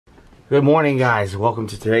Good morning, guys. Welcome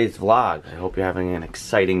to today's vlog. I hope you're having an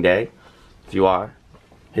exciting day. If you are,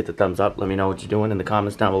 hit the thumbs up. Let me know what you're doing in the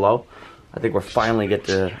comments down below. I think we're finally get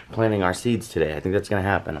to planting our seeds today. I think that's gonna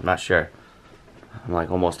happen. I'm not sure. I'm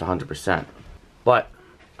like almost 100%. But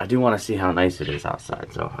I do want to see how nice it is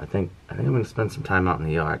outside. So I think I'm gonna spend some time out in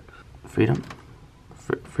the yard. Freedom,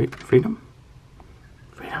 freedom.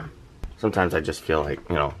 Sometimes I just feel like,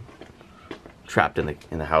 you know, trapped in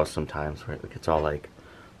the house sometimes, where it's all like,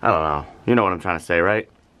 I don't know. You know what I'm trying to say, right?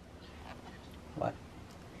 What?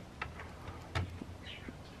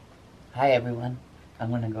 Hi, everyone. I'm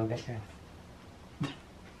gonna go get dressed.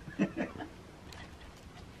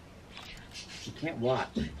 You can't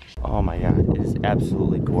watch. Oh my god, it is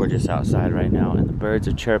absolutely gorgeous outside right now, and the birds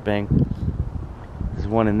are chirping. There's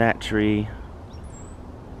one in that tree.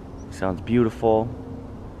 Sounds beautiful.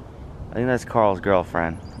 I think that's Carl's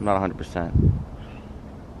girlfriend. I'm not 100%.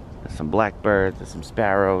 There's some blackbirds, there's some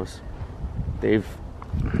sparrows. They've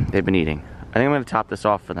been eating. I think I'm gonna top this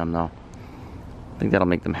off for them though. I think that'll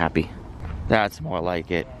make them happy. That's more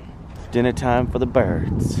like it. Dinner time for the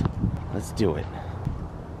birds. Let's do it.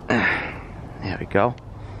 There we go.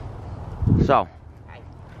 So,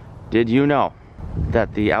 did you know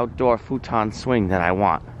that the outdoor futon swing that I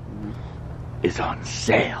want is on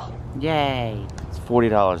sale? Yay! It's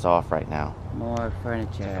 $40 off right now. More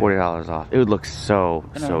furniture. $40 off. It would look so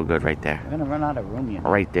good right there. We're gonna run out of room, you know.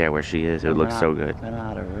 Right there where she is. It would look so good. Run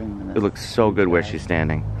out of room. It looks so good where she's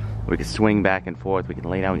standing. We can swing back and forth. We can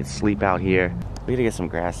lay down. We can sleep out here. We gotta get some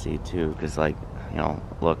grass seed too, because like, you know,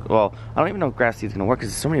 look. Well, I don't even know if grass seed's gonna work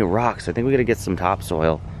because there's so many rocks. I think we gotta get some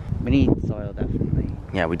topsoil. We need soil, definitely.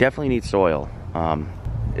 Yeah, we definitely need soil.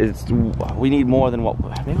 We need more than what.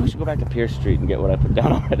 Maybe we should go back to Pierce Street and get what I put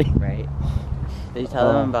down already. Right. Did you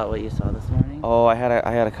tell them about what you saw this morning? Oh, I had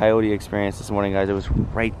a coyote experience this morning, guys. It was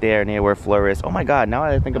right there near where Fleur is. Oh my god, now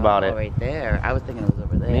that I think about it. Right there. I was thinking it was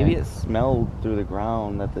over there. Maybe it smelled through the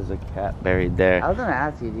ground that there's a cat buried there. I was gonna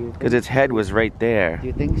ask you, do you think... Because its head was right there. Do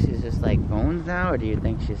you think she's just like bones now, or do you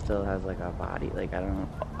think she still has like a body? Like, I don't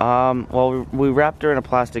know. Well, we wrapped her in a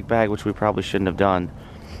plastic bag, which we probably shouldn't have done.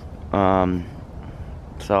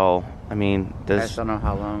 So, I mean, I just don't know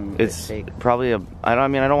how long it's it takes. probably I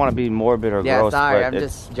don't want to be morbid or gross, sorry, but I'm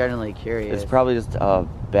just generally curious. It's probably just a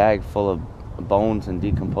bag full of bones and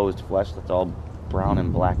decomposed flesh that's all brown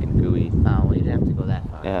and black and gooey. Oh, well, you didn't have to go that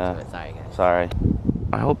far. Yeah. Into it. Sorry, guys. Sorry.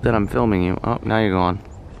 I hope that I'm filming you. Oh, now you're gone.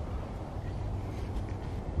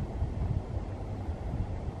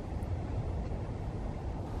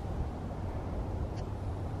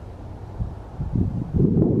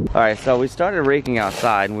 Alright, so we started raking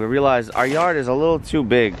outside and we realized our yard is a little too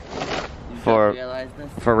big for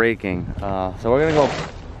raking. So we're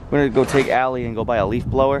gonna go take Allie and go buy a leaf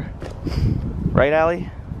blower. Right, Allie?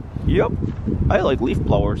 Yep. I like leaf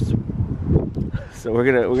blowers. So we're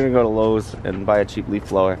gonna go to Lowe's and buy a cheap leaf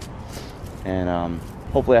blower. And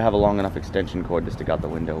hopefully I have a long enough extension cord to stick out the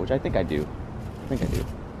window, which I think I do.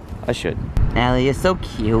 I should. Allie, you're so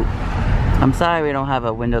cute. I'm sorry we don't have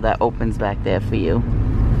a window that opens back there for you.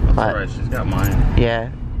 That's alright, she's got mine.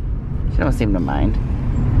 Yeah. She don't seem to mind.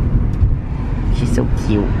 She's so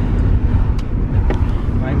cute.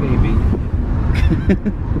 My baby.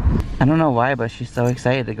 I don't know why, but she's so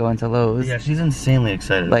excited to go into Lowe's. Yeah, she's insanely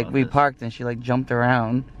excited. Like, about we this. parked and she like jumped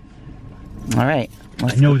around. Alright.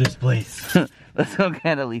 I know this place. Let's go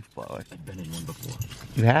get a leaf blower. I've been in one before.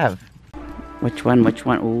 You have? Which one?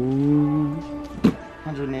 Ooh.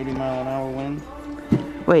 180-mile-an-hour wind.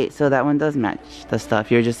 Wait, so that one does match the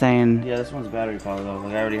stuff. You're just saying... Yeah, this one's battery powered though.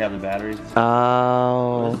 Like, I already have the batteries.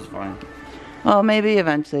 Oh. This is fine. Well, maybe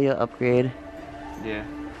eventually you'll upgrade. Yeah.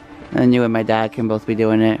 And you and my dad can both be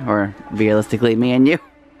doing it, or realistically, me and you.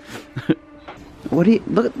 What do you...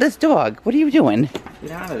 Look at this dog. What are you doing?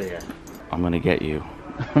 Get out of there. I'm gonna get you.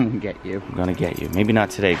 I'm gonna get you. I'm gonna get you. Maybe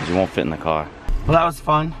not today, because you won't fit in the car. Well, that was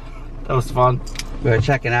fun. We were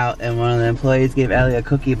checking out, and one of the employees gave Allie a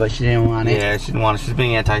cookie, but she didn't want it. Yeah, she didn't want it. She's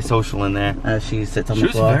being antisocial in there. She sits on the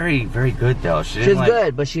floor. She was very, very good though. She was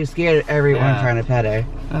good, but she was scared of everyone trying to pet her.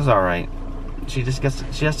 That's alright. She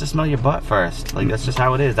has to smell your butt first. Like, that's just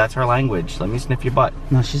how it is. That's her language. Let me sniff your butt.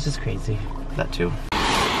 No, she's just crazy. That too.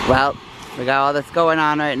 Well, we got all this going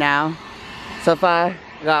on right now. So far,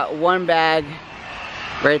 we got one bag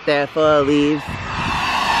right there full of leaves.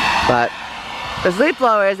 But this leaf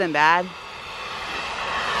blower isn't bad.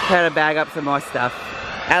 Try to bag up some more stuff.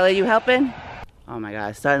 Allie, you helping? Oh my god,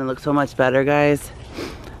 it's starting to look so much better, guys.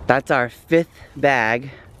 That's our 5th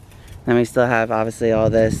bag. Then we still have obviously all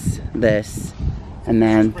this, and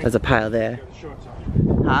then there's a pile there.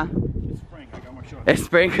 Huh? It's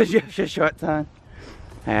spring because you have your shorts on.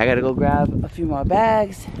 Alright, I gotta go grab a few more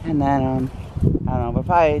bags, and then, I don't know, we'll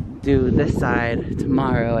probably do this side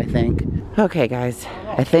tomorrow, I think. Okay, guys,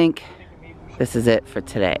 I think this is it for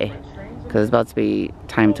today, because it's about to be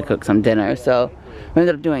time to cook some dinner. So we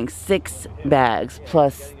ended up doing 6 bags,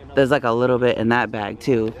 plus there's like a little bit in that bag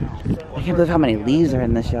too. I can't believe how many leaves are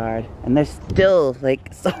in this yard, and there's still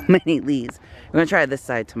like so many leaves. We're gonna try this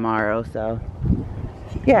side tomorrow, so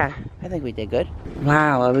yeah, I think we did good.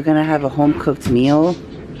 Wow, are we gonna have a home-cooked meal?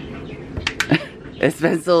 It's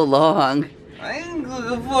been so long. I ain't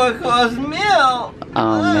looking for a course meal.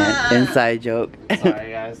 Oh man, inside joke.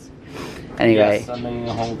 Sorry guys. Anyway, yes, I'm making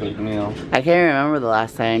a home cooked meal. I can't remember the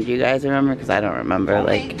last time. Do you guys remember? Because I don't remember.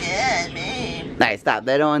 Like, nice, stop.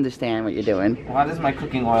 They don't understand what you're doing. Why does my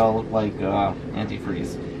cooking oil look like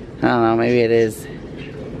antifreeze? I don't know. Maybe it is.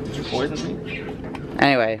 Did you poison me?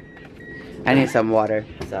 Anyway, I need some water,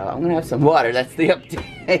 so I'm gonna have some water. That's the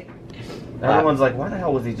update. Everyone's like, why the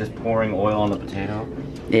hell was he just pouring oil on the potato?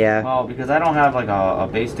 Yeah. Well, because I don't have like a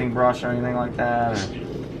basting brush or anything like that, or,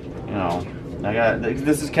 you know.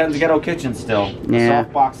 This is Ken's Ghetto Kitchen still. The Yeah.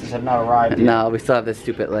 soft boxes have not arrived yet. No, we still have this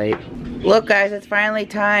stupid light. Look, guys, it's finally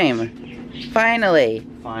time. Finally.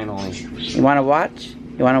 Finally. You wanna watch?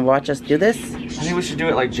 You wanna watch us do this? I think we should do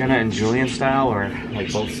it like Jenna and Julian style, or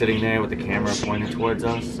like both sitting there with the camera pointed towards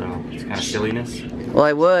us, so it's kind of silliness. Well,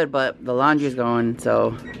 I would, but the laundry's going,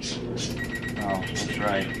 so. Oh, that's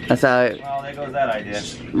right. That's how it. Well, there goes that idea.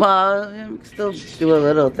 Well, we can still do a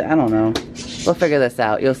little. I don't know. We'll figure this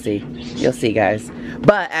out. You'll see. You'll see, guys.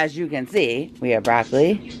 But as you can see, we have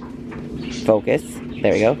broccoli. Focus.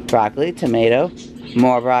 There we go. Broccoli, tomato,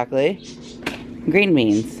 more broccoli, green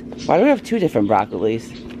beans. Why do we have 2 different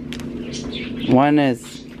broccolis? One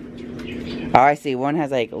is. Oh, I see. One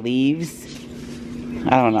has like leaves.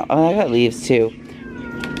 I don't know. Oh, I got leaves too.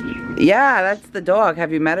 Yeah, that's the dog.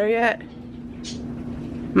 Have you met her yet?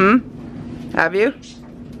 Have you?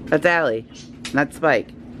 That's Allie. Not Spike.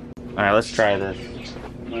 Alright, let's try this.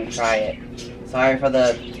 I'm gonna try it. Sorry for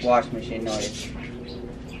the wash machine noise.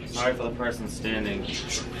 Sorry for the person standing.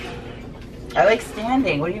 I like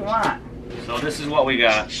standing. What do you want? So this is what we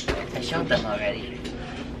got. I showed them already.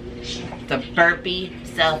 The burpee,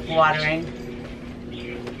 self-watering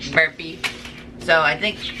burpee. So I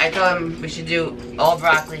think I told him we should do all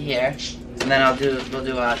broccoli here, and then we'll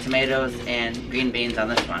do tomatoes and green beans on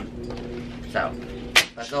this one. So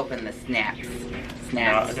let's open the snaps.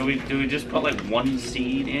 Do we just put like 1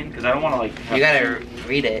 seed in? Because I don't want to like. You gotta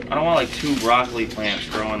read it. I don't want like 2 broccoli plants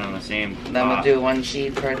growing on the same. Then we'll do 1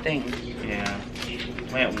 seed per thing. Yeah.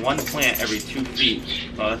 Plant 1 plant every 2 feet.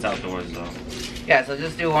 Oh, that's outdoors though. Yeah, so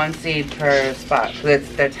just do 1 seed per spot.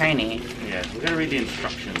 Cause they're tiny. Yeah, so we gotta read the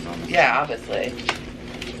instructions on this. Yeah, obviously.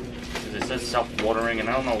 It says self-watering, and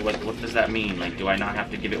I don't know, like, what does that mean? Like, do I not have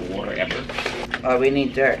to give it water ever? Oh, we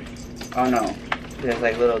need dirt. Oh no, there's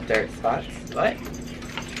like little dirt spots. What?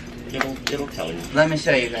 It'll tell you. Let me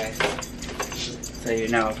show you guys, so you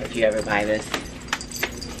know if you ever buy this.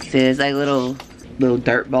 See, there's like little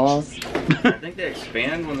dirt balls. I think they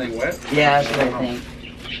expand when they wet. Yeah, that's what I think.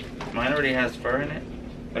 Mine already has fur in it.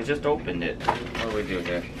 I just opened it. What do we do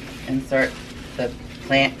here? Insert the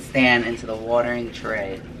plant stand into the watering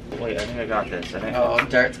tray. Wait, I think I got this. Oh,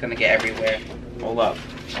 dirt's gonna get everywhere. Hold up.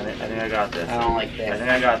 I think I got this. I don't like I this. think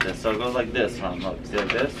I got this. So it goes like this, huh? Look, see,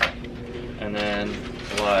 like this, and then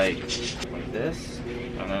like this,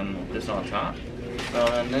 and then this on top. So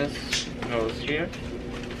then this goes here,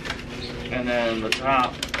 and then the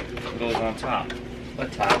top goes on top.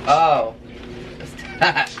 What top? Oh.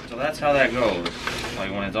 So that's how that goes, like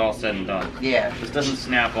when it's all said and done. Yeah. This doesn't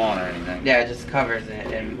snap on or anything. Yeah, it just covers it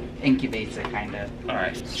and incubates it, kind of.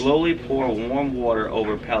 Alright. Slowly pour warm water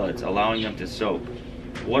over pellets, allowing them to soak.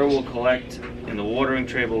 Water will collect in the watering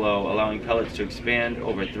tray below, allowing pellets to expand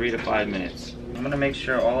over 3 to 5 minutes. I'm gonna make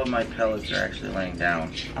sure all of my pellets are actually laying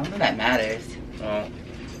down. I don't think that matters. Well,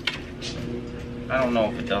 I don't know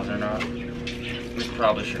if it does or not. This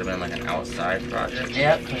probably should have been like an outside project.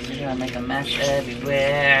 Yep, because you're gonna make a mess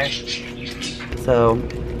everywhere. So,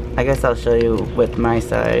 I guess I'll show you with my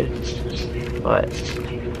side. But,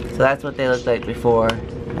 so that's what they looked like before.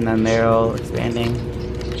 And then they're all expanding.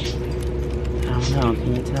 I don't know,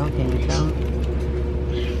 can you tell? Can you tell?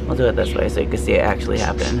 We'll do it this way so you can see it actually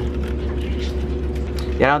happen.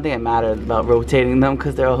 Yeah, I don't think it mattered about rotating them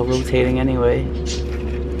because they're all rotating anyway.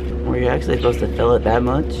 Were you actually supposed to fill it that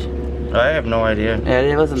much? I have no idea. Yeah,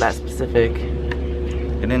 it wasn't that specific.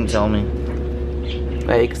 It didn't tell me.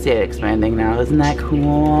 But you can see it expanding now. Isn't that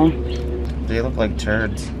cool? They look like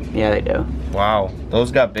turds. Yeah, they do. Wow,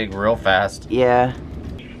 those got big real fast. Yeah.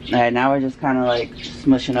 Alright, now we're just kind of like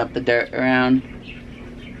smushing up the dirt around.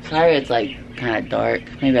 Sorry, it's like kind of dark.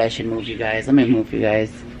 Maybe I should move you guys. Let me move you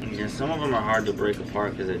guys. Yeah, some of them are hard to break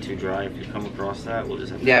apart because they're too dry. If you come across that, we'll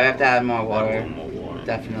just have to... Yeah, we have to add more water. More water.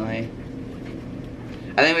 Definitely.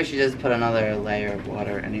 I think we should just put another layer of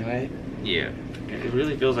water anyway. Yeah. It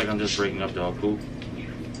really feels like I'm just breaking up dog poop.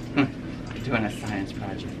 Doing a science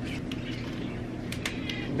project.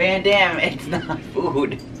 Van Damme, it's not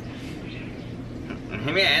food.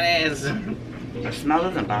 Maybe it is. The smell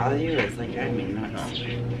doesn't bother you? It's like driving me nuts. No.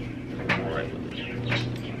 I'm alright with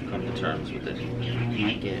it. Come to terms with it. I don't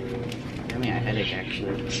like it. Give me a headache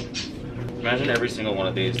actually. Imagine every single one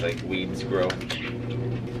of these like weeds grow.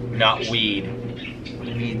 Not weed.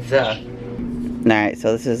 Weeds Alright,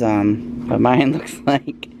 so this is what mine looks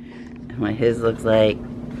like. And what his looks like.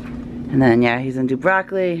 And then yeah, he's gonna do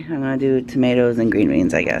broccoli. I'm gonna do tomatoes and green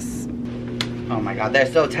beans, I guess. Oh my god,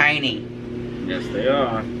 they're so tiny. Yes, they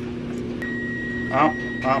are.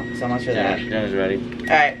 Oh, so much for that. Dinner's ready.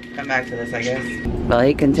 Alright, come back to this, I guess. Well,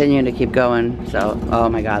 he continued to keep going, so, oh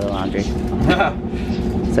my god, the laundry.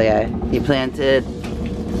 So yeah, he planted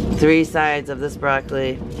 3 sides of this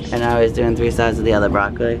broccoli, and now he's doing 3 sides of the other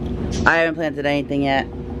broccoli. I haven't planted anything yet.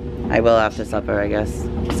 I will after supper, I guess.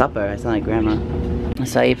 Supper? I sound like grandma.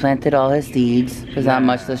 So he planted all his seeds, because not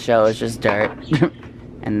much to show, it's just dirt.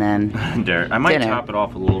 And then dirt. I might dinner. top it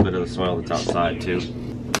off with a little bit of the soil that's outside too.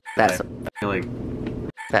 That's I feel like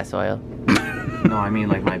that soil. no, I mean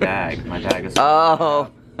like my bag. My bag is. Oh,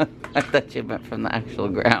 I thought you meant from the actual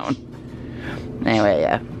ground. Anyway,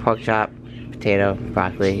 yeah, pork chop, potato,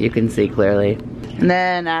 broccoli. You can see clearly. And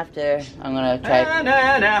then after, I'm gonna try. And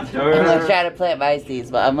then after. I'm gonna try to plant my seeds,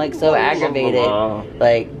 but I'm like so aggravated.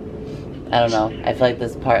 Like, I don't know. I feel like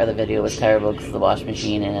this part of the video was terrible because of the wash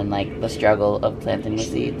machine and then like the struggle of planting the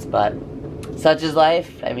seeds. But such is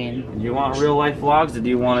life. I mean. Do you want real life vlogs, or do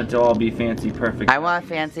you want it to all be fancy, perfect? I want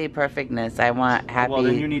fancy perfectness. I want happy. Well,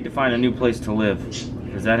 then you need to find a new place to live,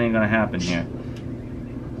 because that ain't gonna happen here.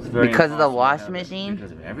 It's very because of the impossible to wash have it, machine?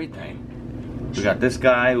 Because of everything. We got this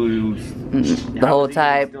guy who's the whole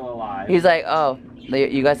time. Still alive. He's like, oh,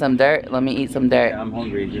 you got some dirt? Let me eat some dirt. Yeah, I'm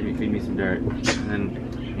hungry. Feed me some dirt. And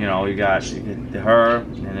then, you know, you got her,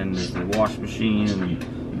 and then there's the wash machine,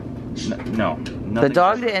 and no. The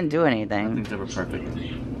dog didn't do anything. Nothing's ever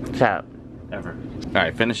perfect. Shut up. Ever.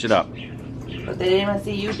 Alright, finish it up. But they didn't even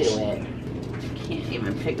see you do it. Can't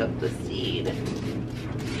even pick up the seed.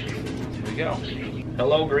 Here we go.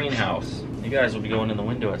 Hello, greenhouse. You guys will be going in the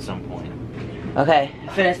window at some point. Okay, I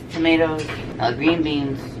finished the tomatoes. Now the green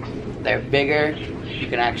beans, they're bigger. You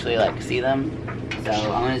can actually like see them. So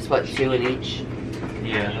I'm gonna just put 2 in each.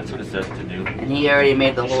 Yeah, that's what it says to do. And he already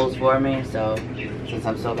made the holes for me, so since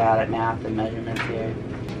I'm so bad at math and measurements here.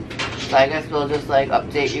 So I guess we'll just like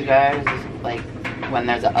update you guys, like when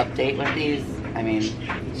there's an update with these. I mean,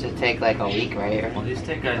 it should take like a week, right? Well, these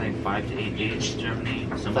take, I think, 5 to 8 days to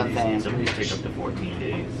germinate. Some of these take up to 14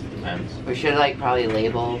 days. Depends. We should like probably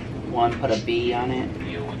label one, put a B on it.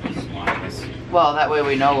 Deal with these slides. Well, that way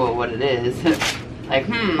we know what it is. Like,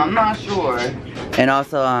 I'm not sure. And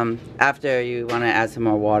also, after you want to add some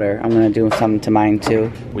more water, I'm going to do something to mine too.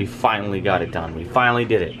 We finally got it done. We finally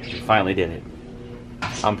did it. We finally did it.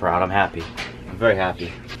 I'm proud. I'm happy. I'm very happy.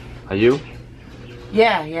 Are you?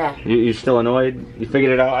 Yeah. You still annoyed? You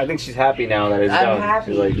figured it out? I think she's happy now that it's done. I'm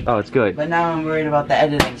happy. She's like, oh, it's good. But now I'm worried about the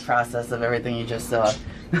editing process of everything you just saw.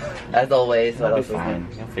 As always. That'll be fine.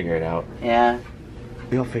 You'll figure it out. Yeah.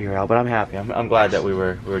 We'll figure it out, but I'm happy. I'm glad that we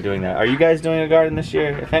were doing that. Are you guys doing a garden this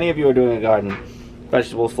year? If any of you are doing a garden,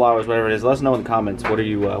 vegetables, flowers, whatever it is, let us know in the comments. What are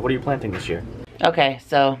you planting this year? Okay,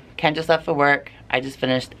 so Ken just left for work. I just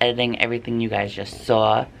finished editing everything you guys just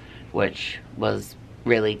saw, which was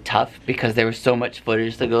really tough because there was so much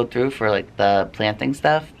footage to go through for like the planting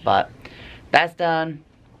stuff, but that's done.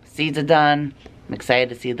 Seeds are done. I'm excited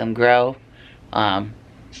to see them grow.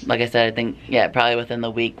 Like I said, I think, yeah, probably within the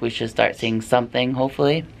week we should start seeing something,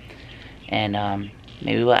 hopefully. And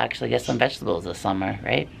maybe we'll actually get some vegetables this summer,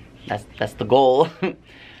 right? That's the goal.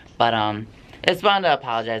 But I just wanted to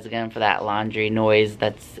apologize again for that laundry noise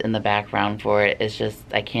that's in the background for it. It's just,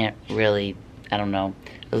 I can't really, I don't know.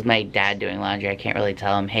 It was my dad doing laundry. I can't really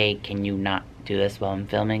tell him, hey, can you not do this while I'm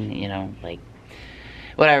filming? You know, like,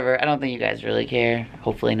 whatever. I don't think you guys really care.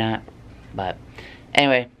 Hopefully not. But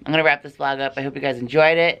anyway, I'm gonna wrap this vlog up. I hope you guys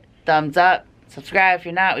enjoyed it. Thumbs up, subscribe if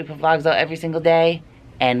you're not. We put vlogs out every single day,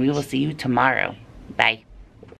 and we will see you tomorrow. Bye.